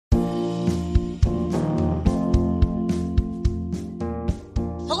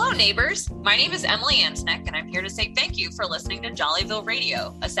neighbors. My name is Emily Ansnick, and I'm here to say thank you for listening to Jollyville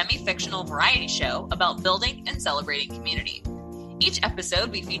Radio, a semi-fictional variety show about building and celebrating community. Each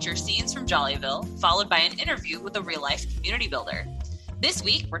episode, we feature scenes from Jollyville, followed by an interview with a real-life community builder. This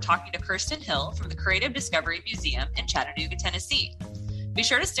week, we're talking to Kirsten Hill from the Creative Discovery Museum in Chattanooga, Tennessee. Be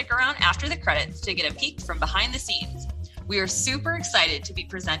sure to stick around after the credits to get a peek from behind the scenes. We are super excited to be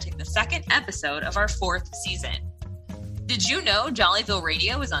presenting the second episode of our 4th season. Did you know Jollyville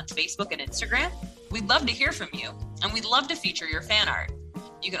Radio is on Facebook and Instagram? We'd love to hear from you, and we'd love to feature your fan art.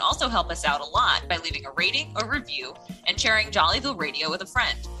 You can also help us out a lot by leaving a rating or review and sharing Jollyville Radio with a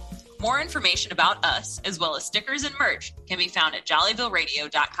friend. More information about us, as well as stickers and merch, can be found at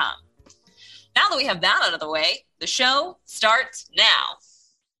jollyvilleradio.com. Now that we have that out of the way, the show starts now.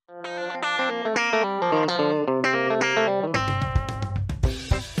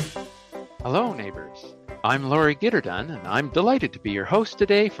 Hello, neighbors. I'm Laurie Gitterdun, and I'm delighted to be your host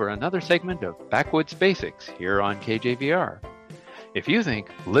today for another segment of Backwoods Basics here on KJVR. If you think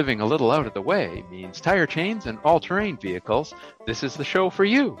living a little out of the way means tire chains and all-terrain vehicles, this is the show for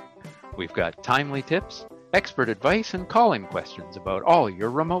you. We've got timely tips, expert advice, and call-in questions about all your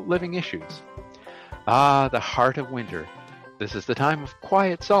remote living issues. Ah, the heart of winter. This is the time of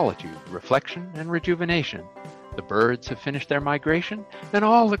quiet solitude, reflection, and rejuvenation. The birds have finished their migration, and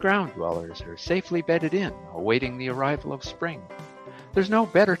all the ground dwellers are safely bedded in, awaiting the arrival of spring. There's no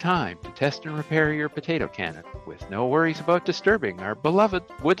better time to test and repair your potato cannon, with no worries about disturbing our beloved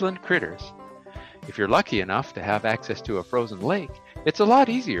woodland critters. If you're lucky enough to have access to a frozen lake, it's a lot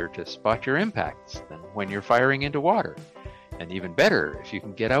easier to spot your impacts than when you're firing into water. And even better, if you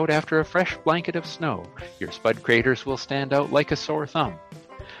can get out after a fresh blanket of snow, your spud craters will stand out like a sore thumb.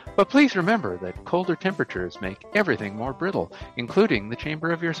 But please remember that colder temperatures make everything more brittle, including the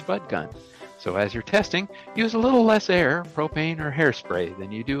chamber of your spud gun. So as you're testing, use a little less air, propane, or hairspray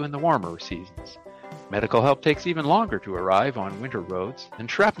than you do in the warmer seasons. Medical help takes even longer to arrive on winter roads, and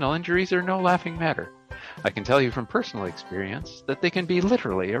shrapnel injuries are no laughing matter. I can tell you from personal experience that they can be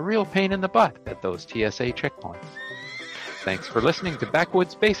literally a real pain in the butt at those TSA checkpoints. Thanks for listening to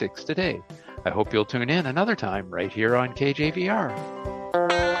Backwoods Basics today. I hope you'll tune in another time right here on KJVR.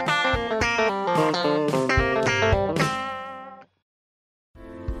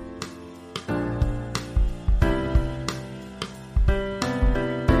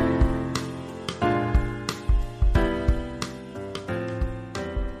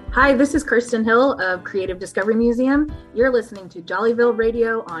 Hi, this is Kirsten Hill of Creative Discovery Museum. You're listening to Jollyville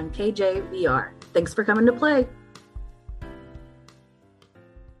Radio on KJVR. Thanks for coming to play.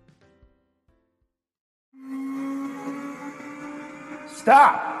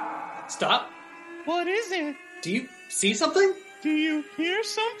 Stop! Stop? What is it? Do you see something? Do you hear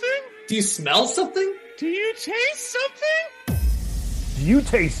something? Do you smell something? Do you taste something? Do you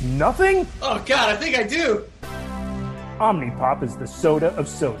taste nothing? Oh God, I think I do. Omnipop is the soda of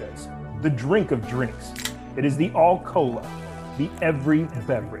sodas, the drink of drinks. It is the all-cola, the every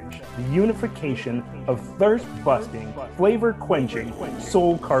beverage, the unification of thirst-busting, flavor-quenching,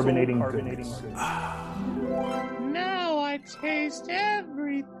 soul-carbonating goodness. Now I taste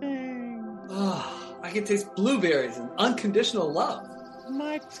everything. Oh, I can taste blueberries and unconditional love.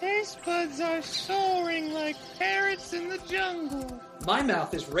 My taste buds are soaring like parrots in the jungle. My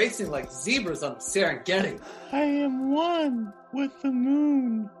mouth is racing like zebras on the Serengeti. I am one with the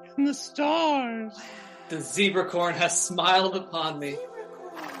moon and the stars. The zebracorn has smiled upon me.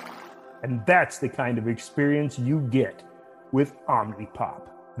 And that's the kind of experience you get with Omnipop,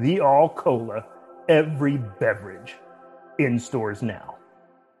 the all-cola, every beverage. In stores now.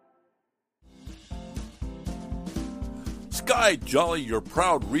 Sky Jolly, your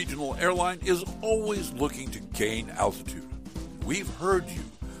proud regional airline, is always looking to gain altitude. We've heard you,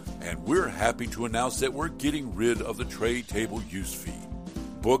 and we're happy to announce that we're getting rid of the tray table use fee.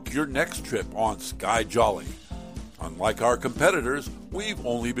 Book your next trip on Sky Jolly. Unlike our competitors, we've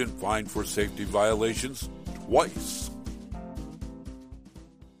only been fined for safety violations twice.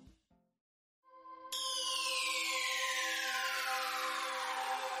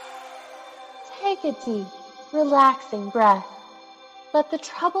 Take a deep, relaxing breath. Let the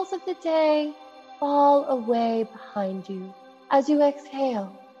troubles of the day fall away behind you as you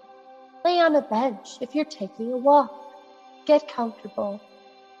exhale. Lay on a bench if you're taking a walk. Get comfortable.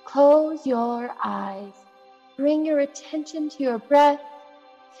 Close your eyes. Bring your attention to your breath.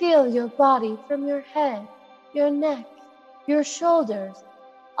 Feel your body from your head, your neck, your shoulders,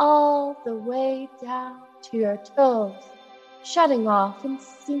 all the way down to your toes, shutting off and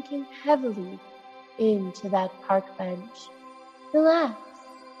sinking heavily into that park bench. Relax,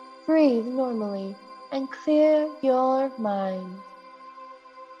 breathe normally, and clear your mind.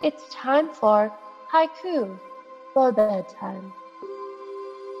 It's time for haiku for bedtime.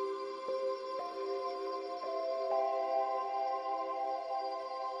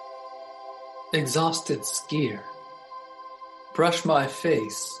 Exhausted skier, brush my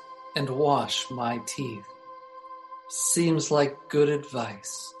face and wash my teeth. Seems like good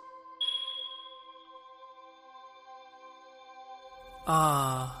advice.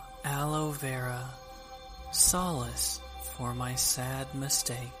 Ah, aloe vera, solace for my sad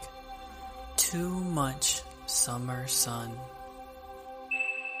mistake. Too much summer sun.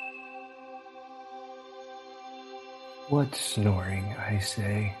 What's snoring, I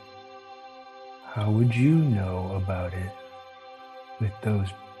say? How would you know about it with those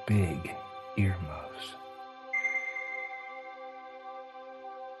big earmuffs?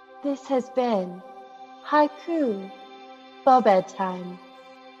 This has been haiku for bedtime,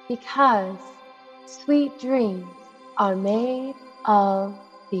 because sweet dreams are made of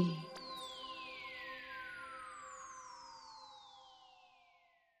these.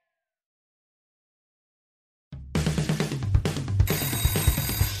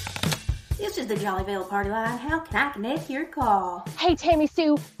 This is the Jollyville Party Line. How can I connect your call? Hey, Tammy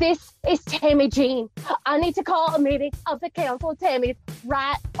Sue, this is Tammy Jean. I need to call a meeting of the Council of Tammys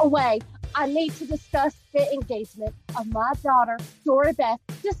right away. I need to discuss the engagement of my daughter, Dory Beth,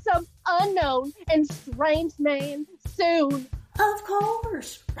 to some unknown and strange man soon. Of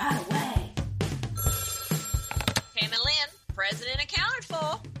course, right away. Tammy Lynn, president accounted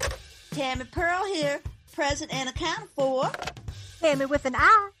for. Tammy Pearl here, present and accounted for. Tammy with an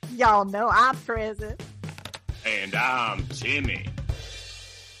I. Y'all know I'm present. And I'm Timmy.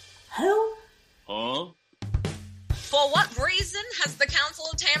 Who? Huh? For what reason has the Council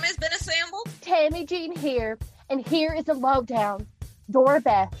of Tammys been assembled? Tammy Jean here, and here is the lowdown. Dora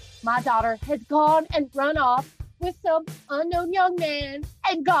Beth, my daughter, has gone and run off with some unknown young man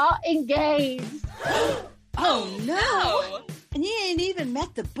and got engaged. Oh, no. And you ain't even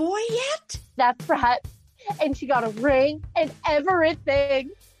met the boy yet? That's right. And she got a ring and everything.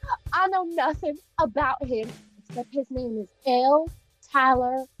 I know nothing about him, except his name is L.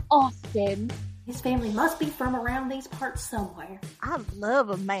 Tyler Austin. His family must be from around these parts somewhere. I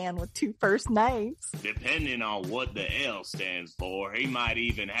love a man with two first names. Depending on what the L stands for, he might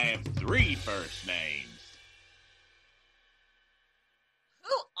even have 3 first names.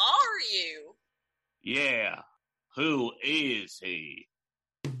 Who are you? Yeah, who is he?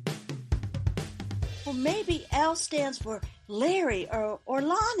 Well, maybe L stands for Larry or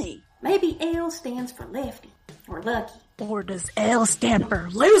Lonnie. Maybe L stands for Lefty or Lucky. Or does L stand for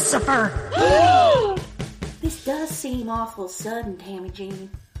Lucifer? This does seem awful sudden, Tammy Jean.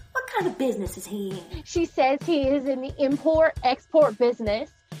 What kind of business is he in? She says he is in the import-export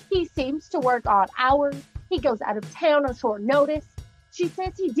business. He seems to work odd hours. He goes out of town on short notice. She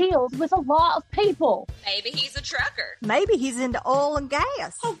says he deals with a lot of people. Maybe he's a trucker. Maybe he's into oil and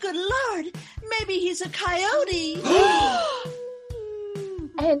gas. Oh, good Lord. Maybe he's a coyote.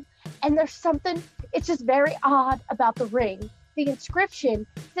 And there's something, it's just very odd about the ring. The inscription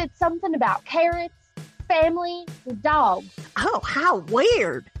said something about carrots, family, and dogs. Oh, how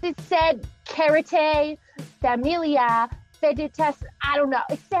weird. It said Caritate, Familia, Fidelitas. I don't know.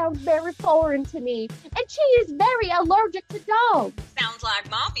 It sounds very foreign to me. And she is very allergic to dogs. Sounds like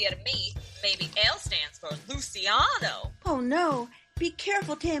Mafia to me. Maybe L stands for Luciano. Oh, no. Be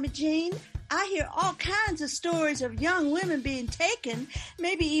careful, Tammy Jean. I hear all kinds of stories of young women being taken,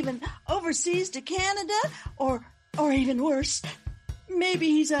 maybe even overseas to Canada, or even worse, maybe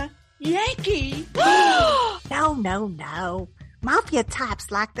he's a Yankee. No. Mafia types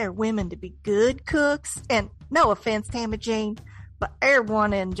like their women to be good cooks, and no offense, Tammy Jean, but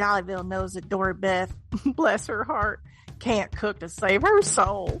everyone in Jollyville knows that Dory Beth, bless her heart, can't cook to save her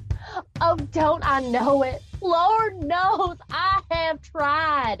soul. Oh, don't I know it? Lord knows I have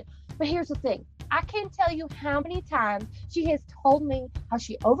tried. But here's the thing. I can't tell you how many times she has told me how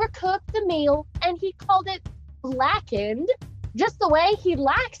she overcooked the meal and he called it blackened just the way he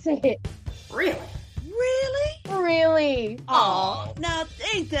likes it. Really? Really? Oh, now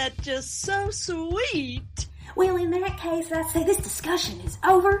ain't that just so sweet? Well, in that case, I say this discussion is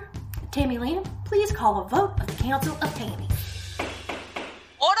over. Tammy Lynn, please call a vote of the Council of Tammys.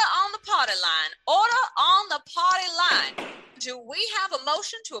 Order on the party line. Order on the party line. Do we have a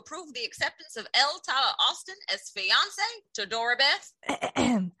motion to approve the acceptance of L. Tyler Austin as fiance to Dora Beth?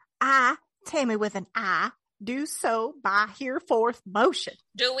 I, Tammy with an I, do so by hereforth motion.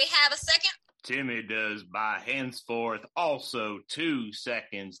 Do we have a second? Timmy does by henceforth also 2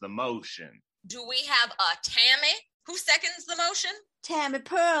 seconds the motion. Do we have a Tammy who seconds the motion? Tammy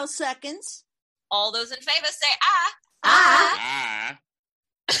Pearl seconds. All those in favor say aye. Aye.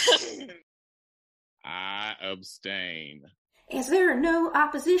 I abstain. As there are no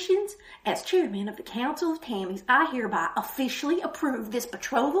oppositions, as chairman of the Council of Tammies, I hereby officially approve this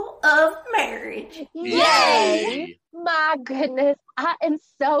betrothal of marriage. Yay! My goodness, I am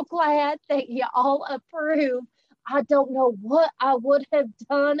so glad that you all approve. I don't know what I would have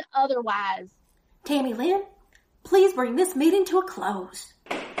done otherwise. Tammy Lynn, please bring this meeting to a close.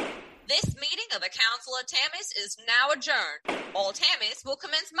 This meeting of the Council of Tammies is now adjourned. All Tammies will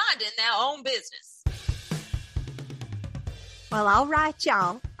commence minding their own business. Well, all right,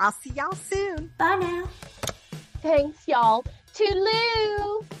 y'all. I'll see y'all soon. Bye now. Thanks, y'all.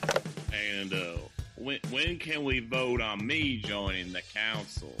 Toodaloo! And when can we vote on me joining the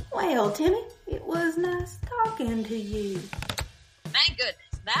council? Well, Timmy, it was nice talking to you. Thank goodness,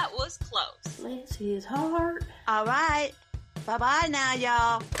 that was close. Bless his heart. All right. Bye-bye now,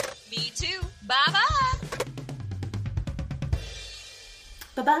 y'all. Me too. Bye-bye.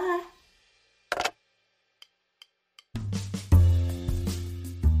 Bye-bye.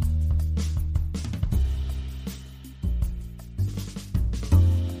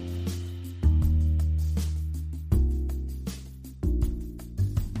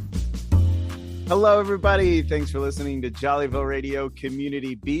 Hello, everybody. Thanks for listening to Jollyville Radio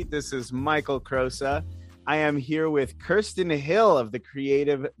Community Beat. This is Michael Crosa. I am here with Kirsten Hill of the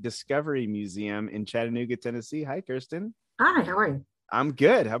Creative Discovery Museum in Chattanooga, Tennessee. Hi, Kirsten. Hi, how are you? I'm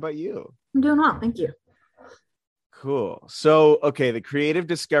good. How about you? I'm doing well. Thank you. Cool. So, okay, the Creative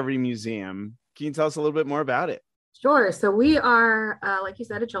Discovery Museum. Can you tell us a little bit more about it? Sure. So we are, like you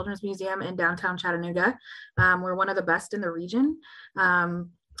said, a children's museum in downtown Chattanooga. We're one of the best in the region.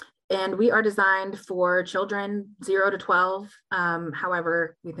 And we are designed for children 0 to 12.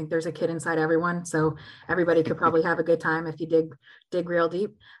 However, we think there's a kid inside everyone. So everybody could probably have a good time if you dig real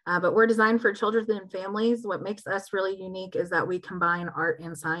deep. But we're designed for children and families. What makes us really unique is that we combine art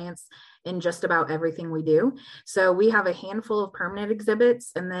and science in just about everything we do. So we have a handful of permanent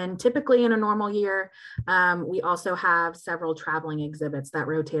exhibits. And then typically in a normal year, we also have several traveling exhibits that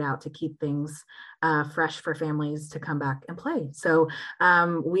rotate out to keep things fresh for families to come back and play. So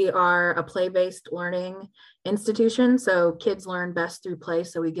we are a play-based learning institution. So kids learn best through play.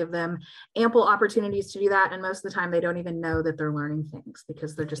 So we give them ample opportunities to do that. And most of the time they don't even know that they're learning things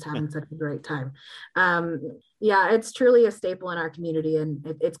because they're just having such a great time. Yeah, it's truly a staple in our community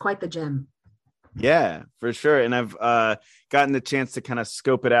and it's quite the gem. Yeah, for sure. And I've gotten the chance to kind of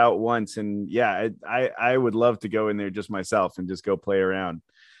scope it out once. And yeah, I would love to go in there just myself and just go play around.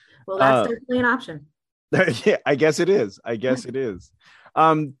 Well, that's definitely an option. Yeah, I guess it is. It is.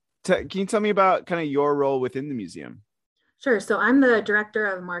 Can you tell me about kind of your role within the museum? Sure. So I'm the director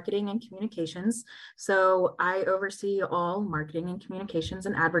of marketing and communications. So I oversee all marketing and communications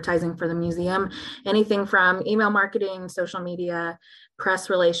and advertising for the museum, anything from email marketing, social media, press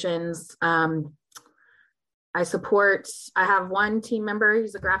relations. I have one team member,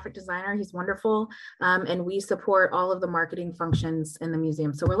 he's a graphic designer, he's wonderful. And we support all of the marketing functions in the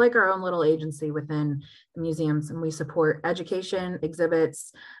museum. So we're like our own little agency within the museums, and we support education,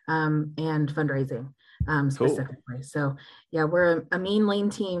 exhibits, and fundraising specifically. Cool. So yeah, we're a mean, lean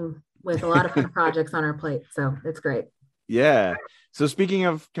team with a lot of fun projects on our plate. So it's great. Yeah. So speaking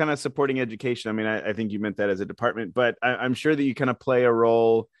of kind of supporting education, I mean, I think you meant that as a department, but I'm sure that you kind of play a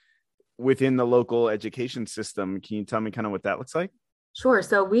role within the local education system. Can you tell me kind of what that looks like? Sure.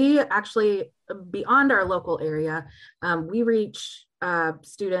 So we actually, beyond our local area, we reach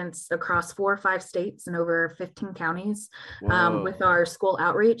students across 4 or 5 states and over 15 counties with our school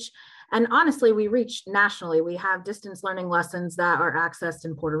outreach. And honestly, we reach nationally. We have distance learning lessons that are accessed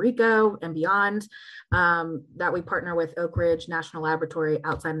in Puerto Rico and beyond, that we partner with Oak Ridge National Laboratory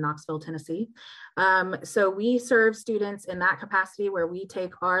outside of Knoxville, Tennessee. So we serve students in that capacity where we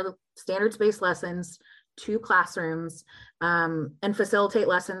take our standards-based lessons to classrooms and facilitate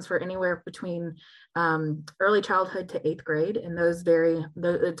lessons for anywhere between early childhood to 8th grade. And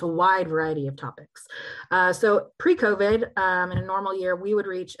it's a wide variety of topics. So pre-COVID, in a normal year, we would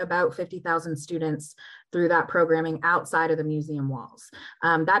reach about 50,000 students through that programming outside of the museum walls.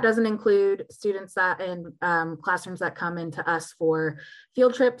 That doesn't include students that in classrooms that come into us for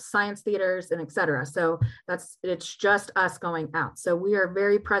field trips, science theaters, and et cetera. So it's just us going out. So we are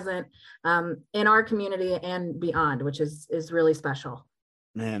very present in our community and beyond, which is really special.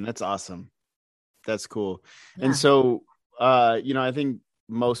 Man, that's awesome. That's cool. Yeah. And so, I think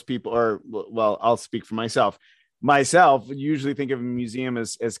most people I'll speak for myself usually think of a museum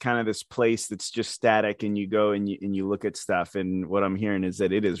as kind of this place that's just static and you go and you look at stuff. And what I'm hearing is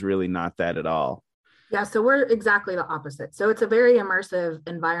that it is really not that at all. Yeah, so we're exactly the opposite. So it's a very immersive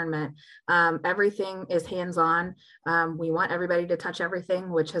environment. Everything is hands-on. We want everybody to touch everything,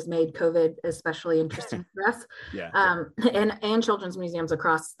 which has made COVID especially interesting for us. Yeah. And children's museums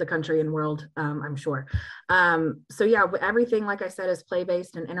across the country and world, I'm sure. So yeah, everything, like I said, is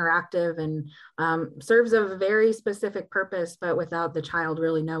play-based and interactive and serves a very specific purpose, but without the child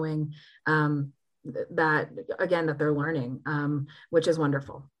really knowing that they're learning, which is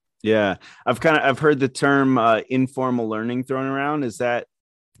wonderful. Yeah, I've heard the term informal learning thrown around. Is that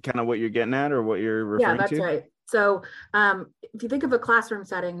kind of what you're getting at, or what you're referring to? Yeah, that's right. So if you think of a classroom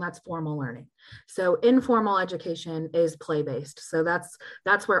setting, that's formal learning. So informal education is play-based. So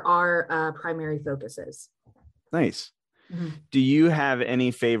that's where our primary focus is. Nice. Mm-hmm. Do you have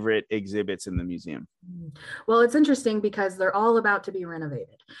any favorite exhibits in the museum? Well, it's interesting because they're all about to be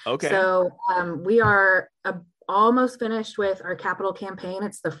renovated. Okay. So we are almost finished with our capital campaign.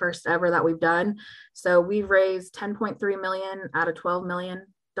 It's the first ever that we've done. So we've raised $10.3 million out of $12 million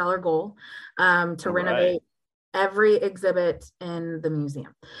goal to renovate every exhibit in the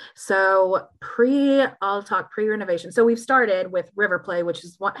museum. So I'll talk pre-renovation. So we've started with River Play, which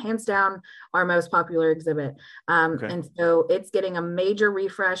is hands down our most popular exhibit. And so it's getting a major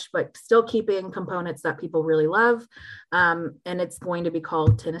refresh, but still keeping components that people really love. And it's going to be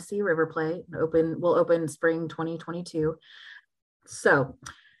called Tennessee River Play. Will open spring 2022. So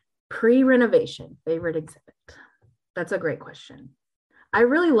pre-renovation, favorite exhibit. That's a great question. I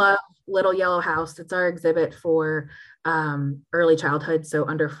really love Little Yellow House. It's our exhibit for early childhood, so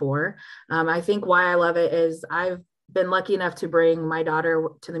under 4. I think why I love it is I've been lucky enough to bring my daughter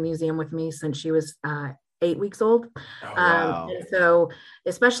to the museum with me since she was 8 weeks old. Oh, wow. And so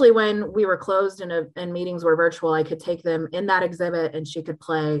especially when we were closed and meetings were virtual, I could take them in that exhibit and she could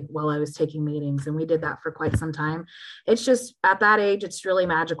play while I was taking meetings. And we did that for quite some time. It's just at that age, it's really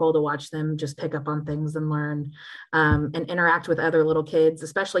magical to watch them just pick up on things and learn and interact with other little kids,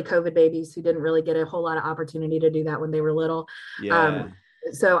 especially COVID babies who didn't really get a whole lot of opportunity to do that when they were little. Yeah.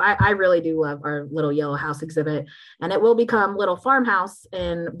 So I really do love our Little Yellow House exhibit, and it will become Little Farmhouse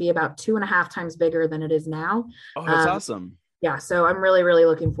and be about 2.5 times bigger than it is now. Oh, that's awesome. Yeah. So I'm really, really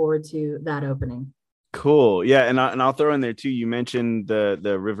looking forward to that opening. Cool. Yeah. And I'll throw in there too. You mentioned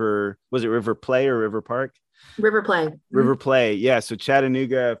the river, was it River Play or River Park? River Play. River Play. Yeah. So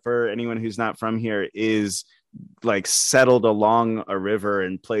Chattanooga, for anyone who's not from here, is like settled along a river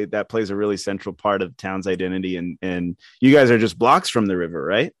and plays a really central part of the town's identity. And you guys are just blocks from the river,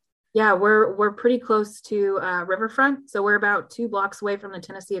 right? Yeah, we're pretty close to riverfront. So we're about 2 blocks away from the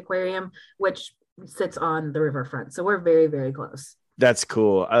Tennessee Aquarium, which sits on the riverfront. So we're very, very close. That's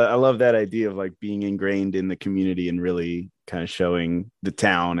cool. I love that idea of like being ingrained in the community and really kind of showing the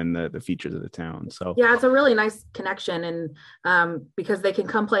town and the features of the town. So yeah, it's a really nice connection. And because they can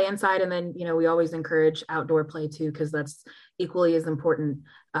come play inside, and then, we always encourage outdoor play too, because that's equally as important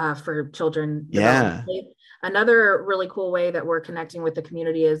for children. Yeah. Another really cool way that we're connecting with the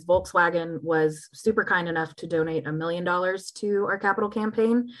community is Volkswagen was super kind enough to donate $1 million to our capital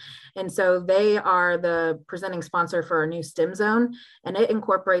campaign. And so they are the presenting sponsor for our new STEM zone. And it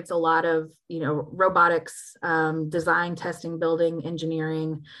incorporates a lot of, robotics, design, testing, building,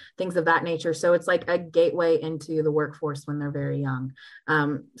 engineering, things of that nature. So it's like a gateway into the workforce when they're very young,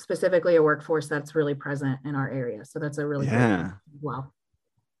 specifically a workforce that's really present in our area. So that's a really good thing as well.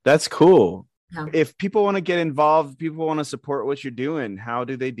 That's cool. Yeah. If people want to get involved, people want to support what you're doing, how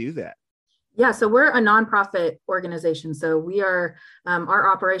do they do that? Yeah, so we're a nonprofit organization. So we are, our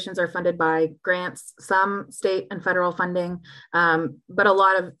operations are funded by grants, some state and federal funding, but a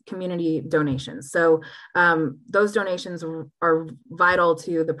lot of community donations. So those donations are vital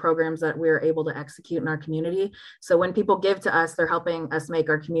to the programs that we're able to execute in our community. So when people give to us, they're helping us make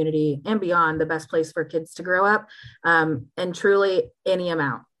our community and beyond the best place for kids to grow up. And truly any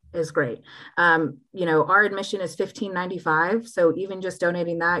amount is great. Our admission is $15.95. So even just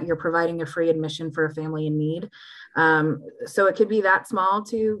donating that, you're providing a free admission for a family in need. So it could be that small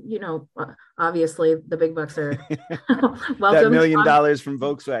to, obviously the big bucks are welcome. That $1 million from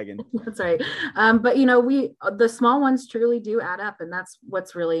Volkswagen. That's right. But the small ones truly do add up, and that's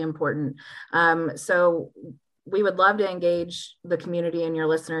what's really important. So we would love to engage the community and your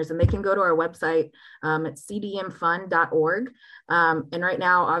listeners, and they can go to our website at cdmfund.org. And right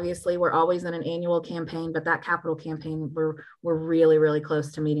now, obviously, we're always in an annual campaign, but that capital campaign, we're really, really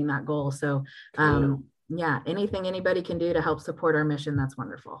close to meeting that goal. So anything anybody can do to help support our mission, that's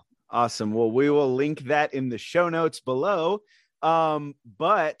wonderful. Awesome. Well, we will link that in the show notes below.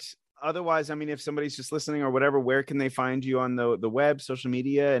 But otherwise, if somebody's just listening or whatever, where can they find you on the web, social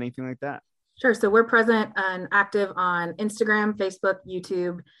media, anything like that? Sure. So we're present and active on Instagram, Facebook,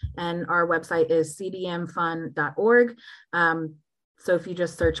 YouTube, and our website is cdmfun.org. So if you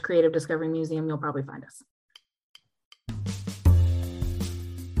just search Creative Discovery Museum, you'll probably find us.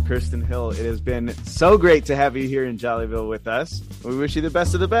 Kirsten Hill, it has been so great to have you here in Jollyville with us. We wish you the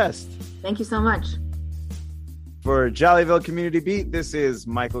best of the best. Thank you so much. For Jollyville Community Beat, this is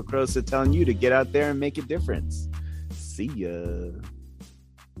Michael Crosa telling you to get out there and make a difference. See ya.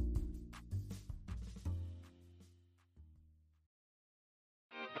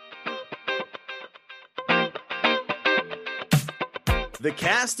 The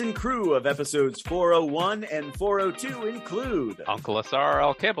cast and crew of episodes 401 and 402 include Uncle Asar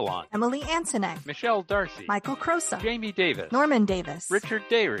Al-Kebalan, Emily Antonek, Michelle Darcy, Michael Crosa, Jamie Davis, Norman Davis, Richard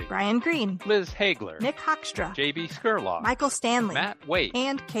Dairy, Brian Green, Liz Hagler, Nick Hoekstra, JB Skurloff, Michael Stanley, Matt Waite,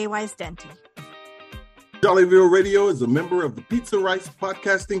 and K. Wise Denty. Jollyville Radio is a member of the Pizza Rice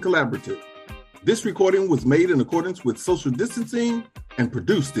Podcasting Collaborative. This recording was made in accordance with social distancing and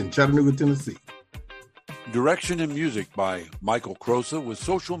produced in Chattanooga, Tennessee. Direction and music by Michael Crosa with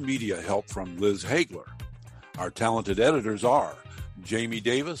social media help from Liz Hagler. Our talented editors are Jamie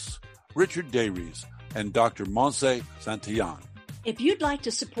Davis, Richard Dayries, and Dr. Monse Santillan. If you'd like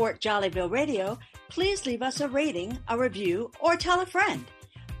to support Jollyville Radio, please leave us a rating, a review, or tell a friend.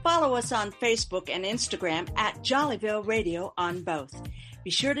 Follow us on Facebook and Instagram at Jollyville Radio on both. Be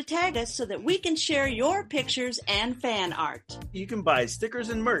sure to tag us so that we can share your pictures and fan art. You can buy stickers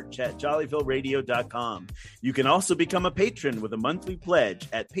and merch at jollyvilleradio.com. You can also become a patron with a monthly pledge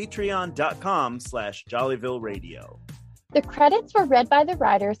at patreon.com/jollyvilleradio. The credits were read by the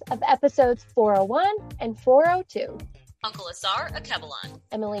writers of episodes 401 and 402. Uncle Asar Al-Kebalan,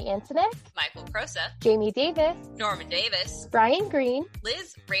 Emily Antonek, Michael Crosa, Jamie Davis, Norman Davis, Brian Green,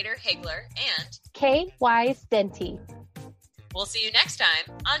 Liz Rader Hagler, and K. Wise Denty. We'll see you next time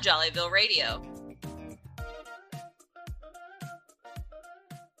on Jollyville Radio.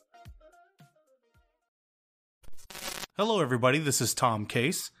 Hello, everybody. This is Tom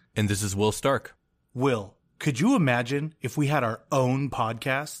Case. And this is Will Stark. Will, could you imagine if we had our own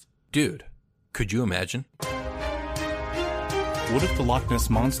podcast? Dude, could you imagine? What if the Loch Ness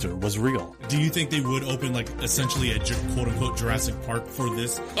Monster was real? Do you think they would open, like, essentially a quote-unquote Jurassic Park for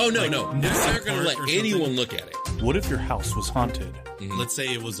this? Oh, no, like, no. They're not going to let anyone look at it. What if your house was haunted? Let's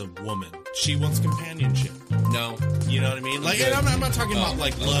say it was a woman. She wants companionship. No. You know what I mean? Like, and I'm not talking about,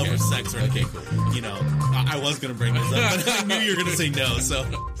 like, love or sex or anything. Cool. You know, I was going to bring this up, but I knew you were going to say no, so.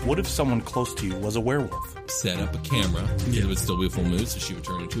 What if someone close to you was a werewolf? Set up a camera. It would still be a full moon, so she would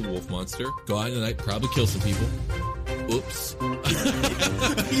turn into a wolf monster. Go out in the night, probably kill some people. Oops.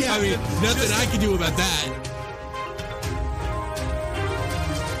 Yeah, I mean, nothing I can do about that.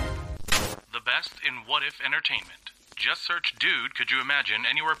 The best in What If Entertainment. Just search Dude, Could You Imagine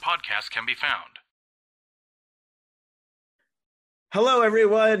anywhere podcasts can be found. Hello,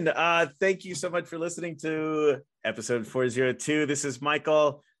 everyone. Thank you so much for listening to episode 402. This is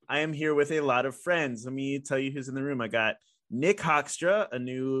Michael. I am here with a lot of friends. Let me tell you who's in the room. I got Nick Hoekstra, a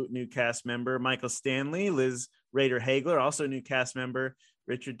new cast member, Michael Stanley, Liz Rader Hagler, also a new cast member,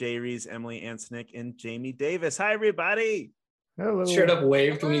 Richard Dayries, Emily Antonek, and Jamie Davis. Hi, everybody. Hello. Straight up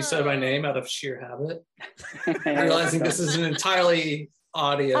waved when you said my name out of sheer habit. Realizing this is an entirely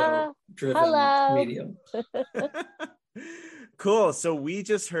audio-driven medium. Cool. So we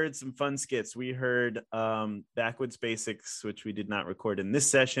just heard some fun skits. We heard Backwoods Basics, which we did not record in this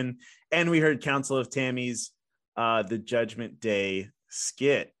session, and we heard Council of Tammy's The Judgment Day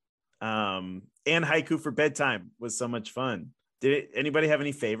skit. And Haiku for Bedtime was so much fun. Anybody have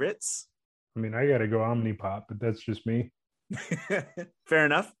any favorites? I mean, I got to go Omnipop, but that's just me. Fair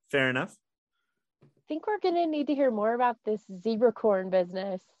enough. I think we're going to need to hear more about this zebra corn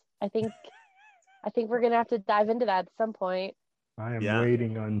business. I think we're going to have to dive into that at some point. I am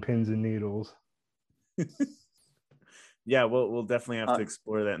waiting on pins and needles. Yeah, we'll definitely have to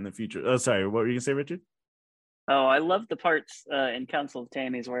explore that in the future. Oh, sorry. What were you going to say, Richard? Oh, I love the parts in Council of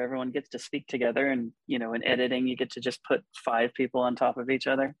Tammy's where everyone gets to speak together, and in editing you get to just put 5 people on top of each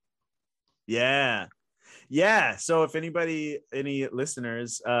other. Yeah. So if any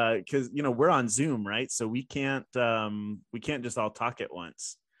listeners, because we're on Zoom, right? So we can't just all talk at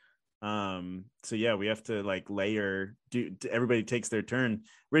once. So yeah, we have to like layer. Everybody takes their turn.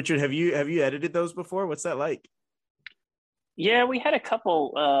 Richard, have you edited those before? What's that like? Yeah, we had a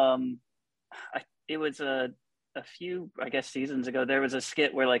couple. It was a few, I guess, seasons ago. There was a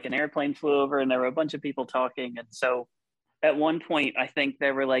skit where like an airplane flew over and there were a bunch of people talking, and so at one point I think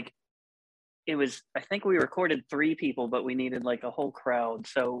there were like. I think we recorded 3 people, but we needed like a whole crowd.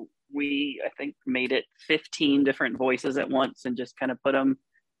 So I think, made it 15 different voices at once and just kind of put them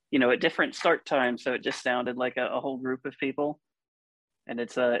at different start times. So it just sounded like a whole group of people. And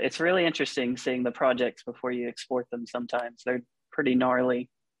it's really interesting seeing the projects before you export them. Sometimes they're pretty gnarly.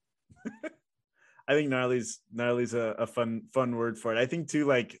 I think gnarly's a fun word for it. I think too,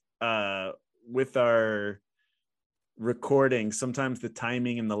 like with our recording, sometimes the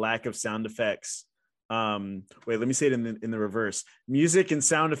timing and the lack of sound effects. Wait, let me say it in the reverse. Music and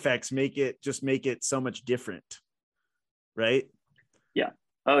sound effects make it so much different, right? Yeah.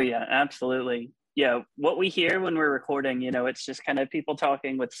 Oh yeah, absolutely. Yeah, what we hear when we're recording, it's just kind of people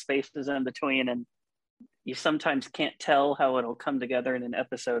talking with spaces in between, and you sometimes can't tell how it'll come together in an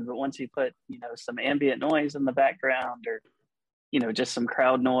episode. But once you put, some ambient noise in the background, or, just some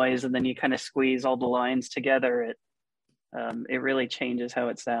crowd noise, and then you kind of squeeze all the lines together, it really changes how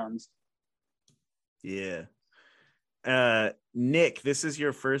it sounds. Yeah. Nick, this is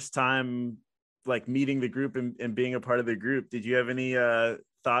your first time like meeting the group and being a part of the group. Did you have any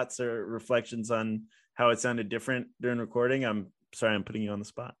thoughts or reflections on how it sounded different during recording? I'm sorry, I'm putting you on the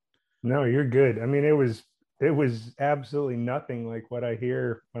spot. No, you're good. I mean, it was absolutely nothing like what I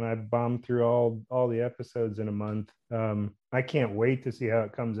hear when I bomb through all the episodes in a month. I can't wait to see how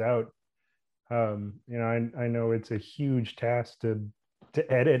it comes out. I know it's a huge task to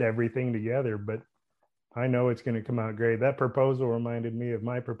edit everything together, but I know it's going to come out great. That proposal reminded me of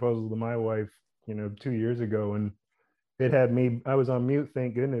my proposal to my wife, 2 years ago, and it had me. I was on mute,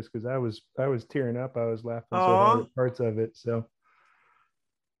 thank goodness, because I was tearing up. I was laughing so hard at parts of it. So,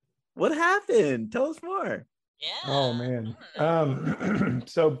 what happened? Tell us more. Yeah. Oh man.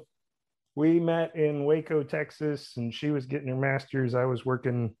 So we met in Waco, Texas, and she was getting her master's. I was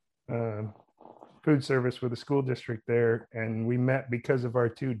working food service with a school district there, and we met because of our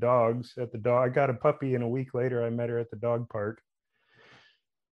two dogs at the dog. I got a puppy, and a week later I met her at the dog park.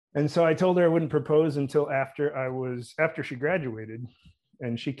 And so I told her I wouldn't propose until after she graduated,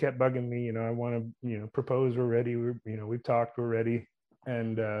 and she kept bugging me, I want to, propose, we're ready. We've talked, we're ready.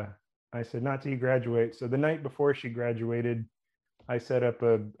 And I said, not till you graduate. So the night before she graduated, I set up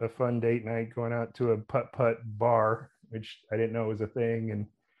a fun date night, going out to a putt-putt bar, which I didn't know was a thing. And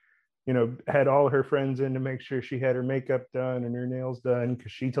had all her friends in to make sure she had her makeup done and her nails done,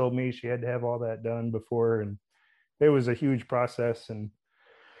 because she told me she had to have all that done before. And it was a huge process. And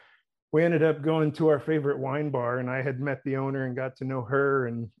we ended up going to our favorite wine bar, and I had met the owner and got to know her.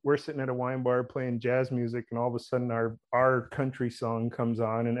 And we're sitting at a wine bar playing jazz music, and all of a sudden our country song comes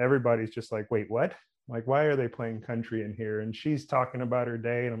on, and everybody's just like, wait, what? Like, why are they playing country in here? And she's talking about her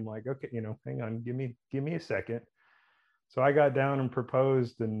day, and I'm like, okay, hang on, give me a second. So I got down and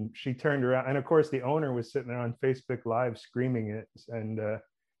proposed, and she turned around. And of course, the owner was sitting there on Facebook Live screaming it. And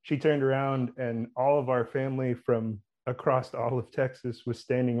she turned around, and all of our family from across all of Texas was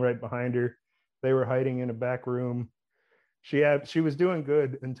standing right behind her. They were hiding in a back room. She was doing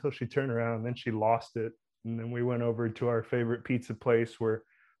good until she turned around, and then she lost it. And then we went over to our favorite pizza place where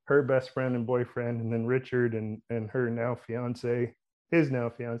her best friend and boyfriend, and then Richard and her his now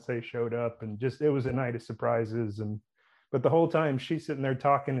fiance showed up, and just, it was a night of surprises. But the whole time she's sitting there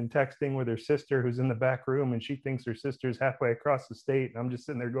talking and texting with her sister, who's in the back room, and she thinks her sister's halfway across the state. And I'm just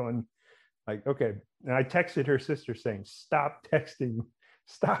sitting there going like, okay. And I texted her sister saying, stop texting,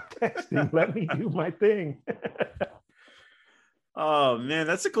 let me do my thing. Oh man,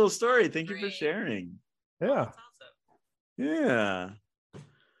 that's a cool story. Thank you for sharing. Yeah. That's awesome. Yeah.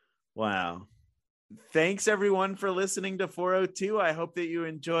 Wow. Thanks everyone for listening to 402. I hope that you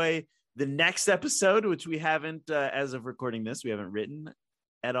enjoy the next episode, which we haven't, as of recording this, we haven't written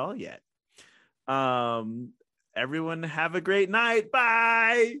at all yet. Everyone have a great night.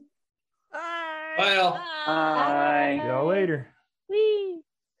 Bye. Bye. Bye. See y'all later. Whee!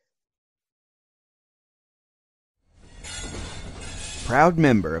 Proud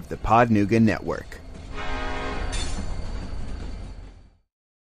member of the Podnuga Network.